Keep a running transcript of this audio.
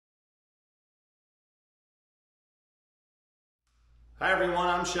Hi everyone,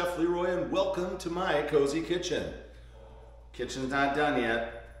 I'm Chef Leroy and welcome to my cozy kitchen. Kitchen's not done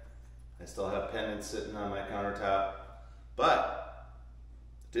yet. I still have pendants sitting on my countertop, but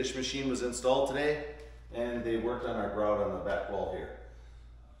the dish machine was installed today and they worked on our grout on the back wall here.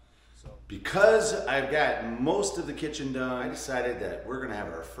 So, because I've got most of the kitchen done, I decided that we're gonna have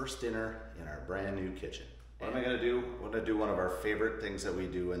our first dinner in our brand new kitchen. What am I gonna do? I'm gonna do one of our favorite things that we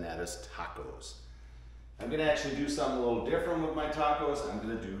do, and that is tacos. I'm gonna actually do something a little different with my tacos. I'm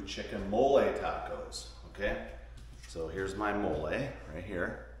gonna do chicken mole tacos, okay? So here's my mole right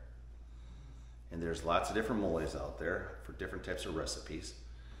here. And there's lots of different moles out there for different types of recipes.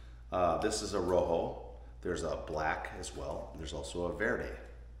 This is a rojo. There's a black as well. There's also a verde.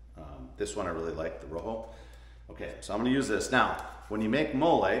 This one I really like, the rojo. Okay, so I'm gonna use this. Now, when you make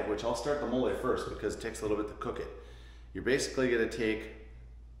mole, which I'll start the mole first because it takes a little bit to cook it, you're basically gonna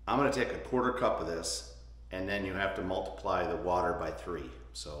I'm gonna take a quarter cup of this, and then you have to multiply the water by 3.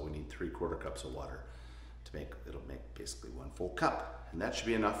 So we need 3/4 cups of water to it'll make basically 1 full cup. And that should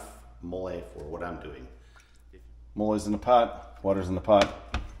be enough mole for what I'm doing. Mole's in the pot, water's in the pot.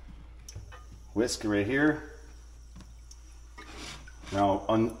 Whisk right here. Now,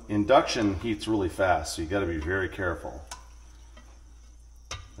 induction heats really fast, so you gotta be very careful.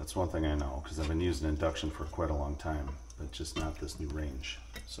 That's one thing I know, because I've been using induction for quite a long time, but just not this new range.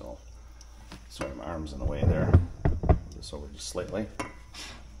 So, sorry, my arm's in the way there. Move this over just slightly.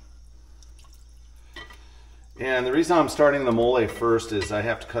 And the reason I'm starting the mole first is I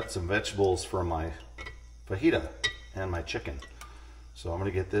have to cut some vegetables for my fajita and my chicken. So I'm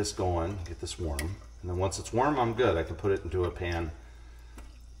gonna get this going, get this warm. And then once it's warm, I'm good. I can put it into a pan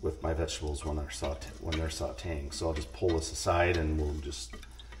with my vegetables when they're sauteing. So I'll just pull this aside and we'll just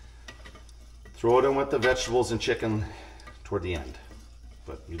throw it in with the vegetables and chicken toward the end.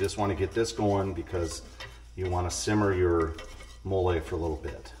 But you just want to get this going because you want to simmer your mole for a little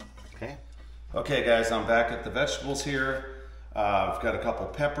bit, okay? Okay guys, I'm back at the vegetables here. I've got a couple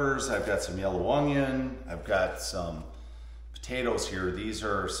peppers, I've got some yellow onion, I've got some potatoes here. These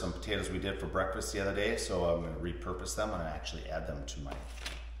are some potatoes we did for breakfast the other day, so I'm going to repurpose them and actually add them to my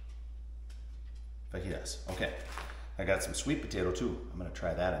fajitas. Okay, I got some sweet potato too. I'm going to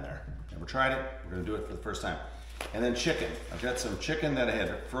try that in there. Never tried it, we're going to do it for the first time. And then chicken. I've got some chicken that I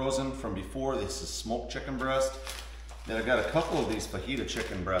had frozen from before. This is smoked chicken breast. Then I've got a couple of these fajita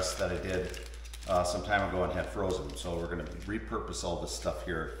chicken breasts that I did some time ago and had frozen. So we're gonna repurpose all this stuff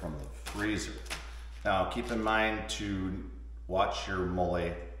here from the freezer. Now keep in mind to watch your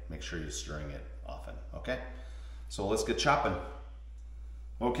mole. Make sure you're stirring it often, okay? So let's get chopping.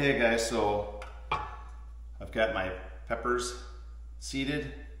 Okay guys, so I've got my peppers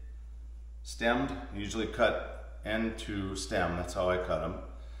seeded, stemmed. Usually cut end to stem, that's how I cut them.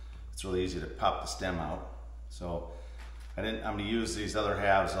 It's really easy to pop the stem out. So I'm gonna use these other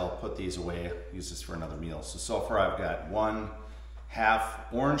halves, I'll put these away, use this for another meal. So far I've got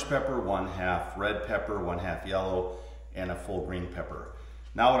 1/2 orange pepper, 1/2 red pepper, 1/2 yellow, and a full green pepper.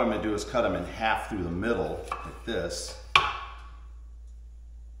 Now what I'm gonna do is cut them in half through the middle, like this.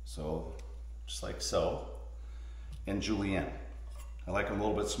 So, just like so, and julienne. I like them a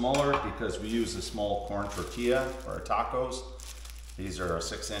little bit smaller because we use a small corn tortilla for our tacos. These are a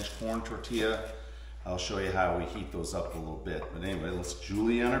 6-inch corn tortilla. I'll show you how we heat those up a little bit. But anyway, let's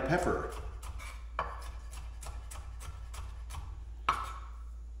julienne our pepper.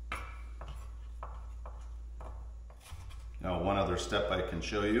 Now one other step I can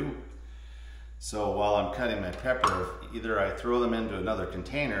show you. So while I'm cutting my pepper, either I throw them into another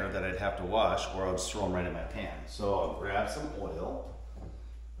container that I'd have to wash, or I'll just throw them right in my pan. So I'll grab some oil,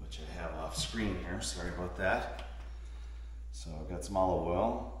 which I have off screen here, sorry about that. So I've got some olive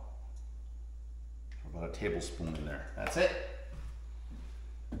oil, about a tablespoon in there. That's it.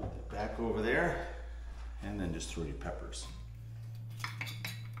 Put it back over there, and then just throw your peppers.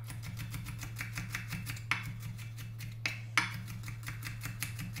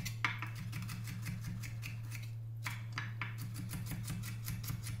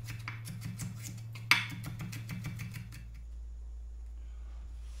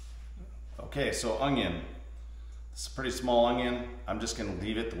 Okay, so onion. It's a pretty small onion. I'm just gonna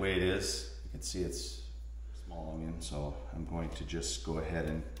leave it the way it is. You can see it's small onion, so I'm going to just go ahead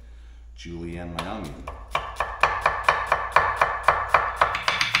and julienne my onion.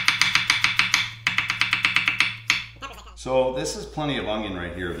 So this is plenty of onion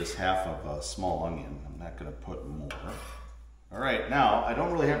right here, this half of a small onion. I'm not gonna put more. All right, now I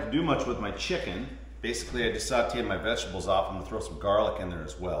don't really have to do much with my chicken. Basically, I just sauteed my vegetables off. I'm gonna throw some garlic in there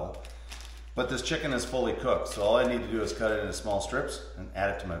as well. But this chicken is fully cooked, so all I need to do is cut it into small strips and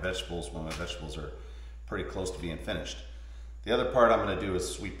add it to my vegetables when my vegetables are pretty close to being finished. The other part I'm going to do is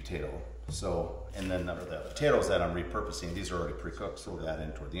sweet potato. So, and then the potatoes that I'm repurposing, these are already pre-cooked, so we'll add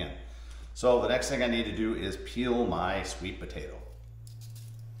in toward the end. So the next thing I need to do is peel my sweet potato.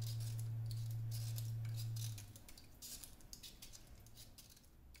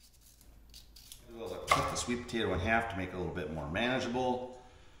 I'll cut the sweet potato in half to make it a little bit more manageable.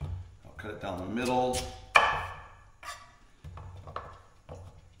 I'll cut it down the middle.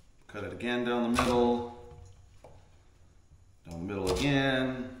 Cut it again down the middle. Down the middle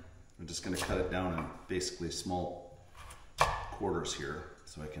again. I'm just going to cut it down in basically small quarters here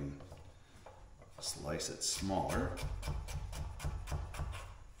so I can slice it smaller.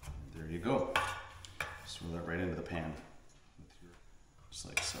 There you go. Just throw that right into the pan, just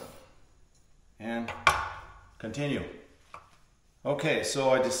like so. And continue. Okay, so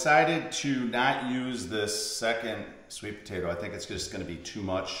I decided to not use this second sweet potato. I think it's just going to be too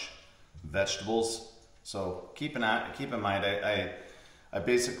much vegetables. So keep in mind, I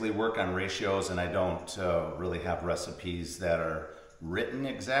basically work on ratios, and I don't really have recipes that are written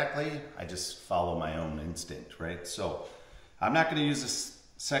exactly. I just follow my own instinct, right? So I'm not going to use this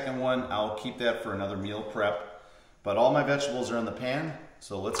second one. I'll keep that for another meal prep. But all my vegetables are in the pan,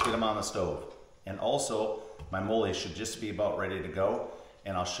 so let's get them on the stove. And also, my mole should just be about ready to go,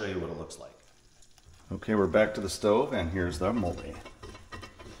 and I'll show you what it looks like. Okay, we're back to the stove, and here's the mole.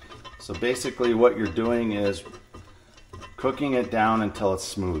 So basically what you're doing is cooking it down until it's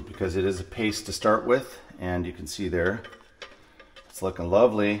smooth, because it is a paste to start with, and you can see there it's looking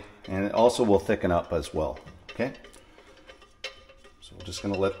lovely, and it also will thicken up as well. Okay, so we're just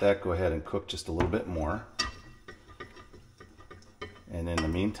going to let that go ahead and cook just a little bit more, and in the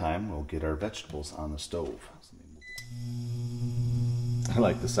meantime we'll get our vegetables on the stove. I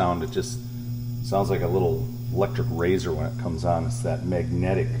like the sound. It just sounds like a little electric razor when it comes on. It's that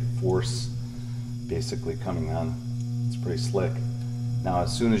magnetic force basically coming on. It's pretty slick. Now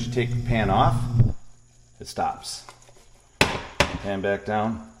as soon as you take the pan off, it stops. Pan back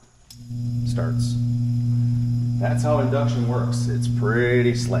down, starts. That's how induction works. It's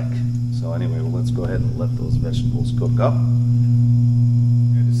pretty slick. So anyway, well, let's go ahead and let those vegetables cook up.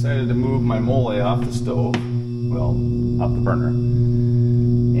 I decided to move my mole off the stove, well, off the burner.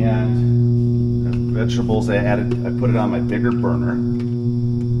 And the vegetables I put it on my bigger burner.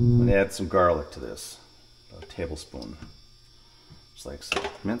 I'm gonna add some garlic to this, about a tablespoon, just like so,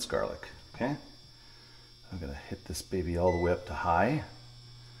 minced garlic, okay? I'm gonna hit this baby all the way up to high.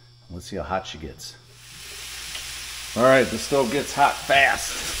 Let's see how hot she gets. All right, the stove gets hot fast,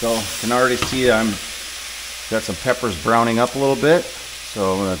 so you can already see I'm got some peppers browning up a little bit.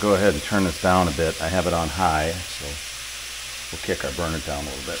 So I'm gonna go ahead and turn this down a bit. I have it on high, so we'll kick our burner down a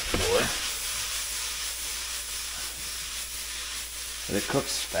little bit more. But it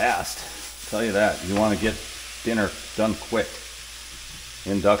cooks fast, I'll tell you that. You want to get dinner done quick.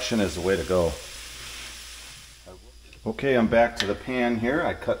 Induction is the way to go. Okay, I'm back to the pan here.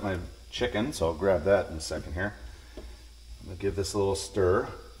 I cut my chicken, so I'll grab that in a second here. I'm gonna give this a little stir.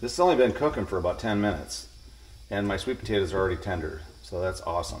 This has only been cooking for about 10 minutes, and my sweet potatoes are already tender, so that's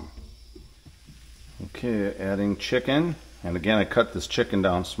awesome. Okay, adding chicken, and again I cut this chicken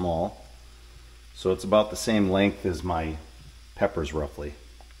down small, so it's about the same length as my peppers roughly.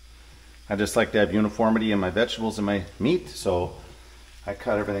 I just like to have uniformity in my vegetables and my meat, so I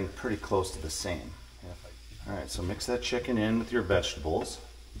cut everything pretty close to the same. Alright, so mix that chicken in with your vegetables.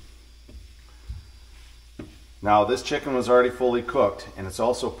 Now this chicken was already fully cooked, and it's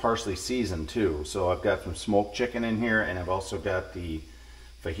also partially seasoned too. So I've got some smoked chicken in here, and I've also got the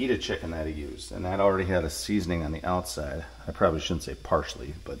fajita chicken that I used, and that already had a seasoning on the outside. I probably shouldn't say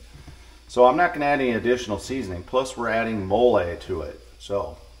partially, but so I'm not going to add any additional seasoning. Plus we're adding mole to it,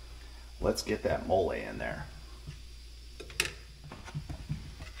 so let's get that mole in there.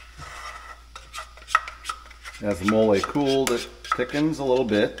 As the mole cooled, it thickens a little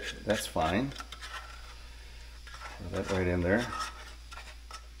bit. That's fine. Put that right in there.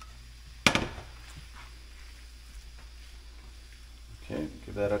 Okay,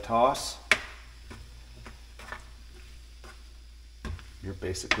 give that a toss. You're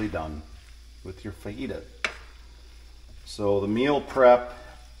basically done with your fajita. So the meal prep,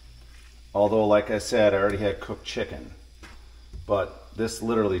 although like I said, I already had cooked chicken, but this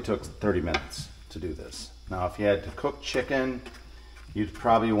literally took 30 minutes to do this. Now if you had to cook chicken, you'd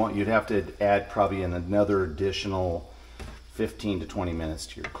have to add probably another additional 15 to 20 minutes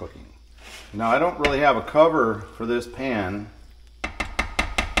to your cooking. Now I don't really have a cover for this pan.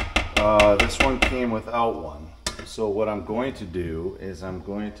 This one came without one. So what I'm going to do is I'm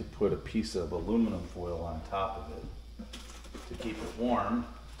going to put a piece of aluminum foil on top of it to keep it warm.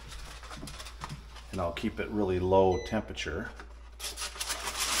 and I'll keep it really low temperature.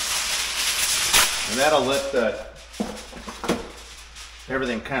 And that'll let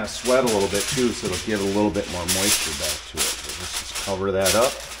everything kind of sweat a little bit too, so it'll give a little bit more moisture back to it. So let's just cover that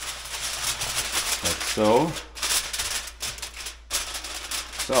up, like so.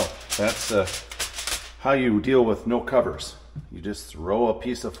 So that's how you deal with no covers. You just throw a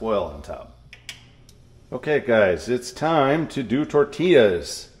piece of foil on top. Okay guys, it's time to do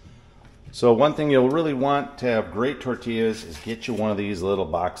tortillas. So one thing you'll really want to have great tortillas is get you one of these little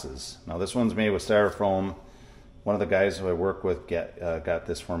boxes. Now this one's made with styrofoam. One of the guys who I work with got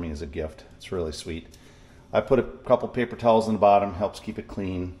this for me as a gift. It's really sweet. I put a couple paper towels in the bottom, helps keep it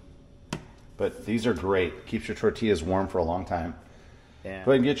clean. But these are great. Keeps your tortillas warm for a long time. Go ahead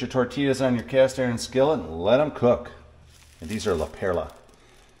and get your tortillas on your cast iron skillet and let them cook. And these are La Perla,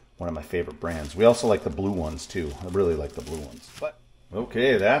 one of my favorite brands. We also like the blue ones too. I really like the blue ones. But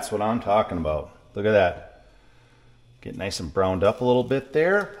okay, that's what I'm talking about. Look at that. Get nice and browned up a little bit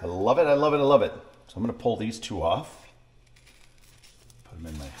there. I love it, I love it, I love it. So I'm going to pull these two off. Put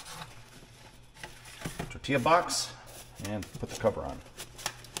them in my tortilla box and put the cover on.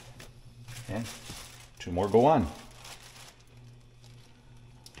 And two more go on.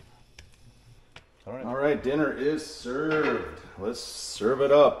 All right, dinner is served. Let's serve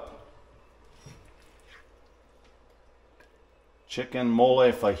it up. Chicken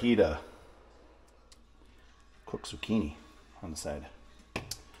mole fajita. Cooked zucchini on the side.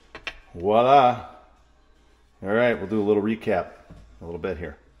 Voila. All right, we'll do a little recap a little bit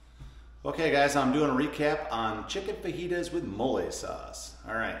here. Okay guys, I'm doing a recap on chicken fajitas with mole sauce.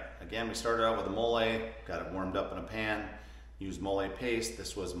 All right, again, we started out with the mole, got it warmed up in a pan, used mole paste.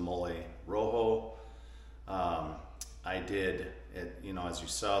 This was mole rojo. I did it, you know, as you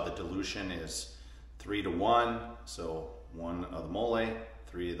saw, the dilution is 3-to-1. So 1 of the mole,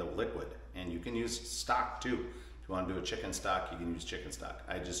 3 of the liquid. And you can use stock too. If you want to do a chicken stock, you can use chicken stock.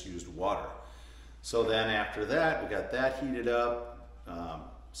 I just used water. So then after that, we got that heated up,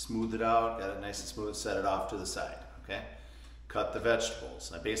 smoothed it out, got it nice and smooth, set it off to the side, okay? Cut the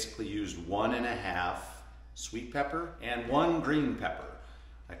vegetables. I basically used 1.5 sweet pepper and 1 green pepper.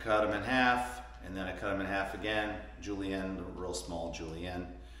 I cut them in half, and then I cut them in half again, julienne, the real small julienne.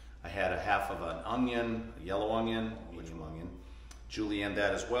 I had a half of an onion, a yellow onion, medium onion, julienne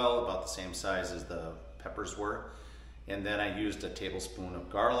that as well, about the same size as the peppers were. And then I used a tablespoon of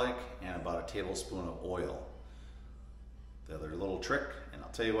garlic and about a tablespoon of oil. The other little trick, and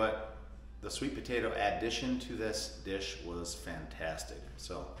I'll tell you what, the sweet potato addition to this dish was fantastic.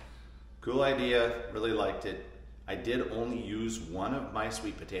 So, cool idea, really liked it. I did only use 1 of my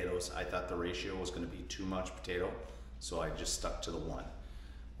sweet potatoes. I thought the ratio was going to be too much potato, so I just stuck to the 1.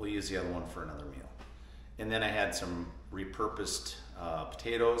 We'll use the other one for another meal. And then I had some repurposed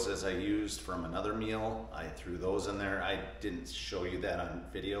potatoes as I used from another meal. I threw those in there. I didn't show you that on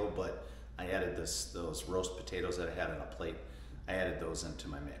video, but I added those roast potatoes that I had on a plate. I added those into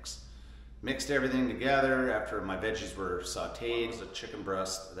my mix. Mixed everything together after my veggies were sauteed. It was a chicken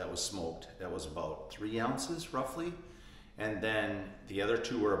breast that was smoked. That was about 3 ounces roughly. And then the other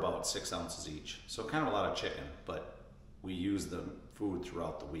 2 were about 6 ounces each. So kind of a lot of chicken, but we use the food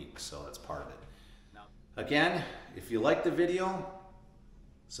throughout the week, so that's part of it. Again, if you like the video,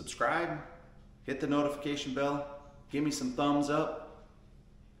 subscribe, hit the notification bell, give me some thumbs up,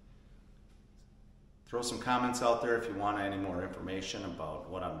 throw some comments out there if you want any more information about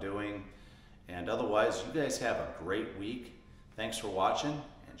what I'm doing. And otherwise, you guys have a great week. Thanks for watching,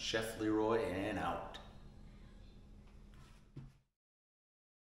 and Chef Leroy and out.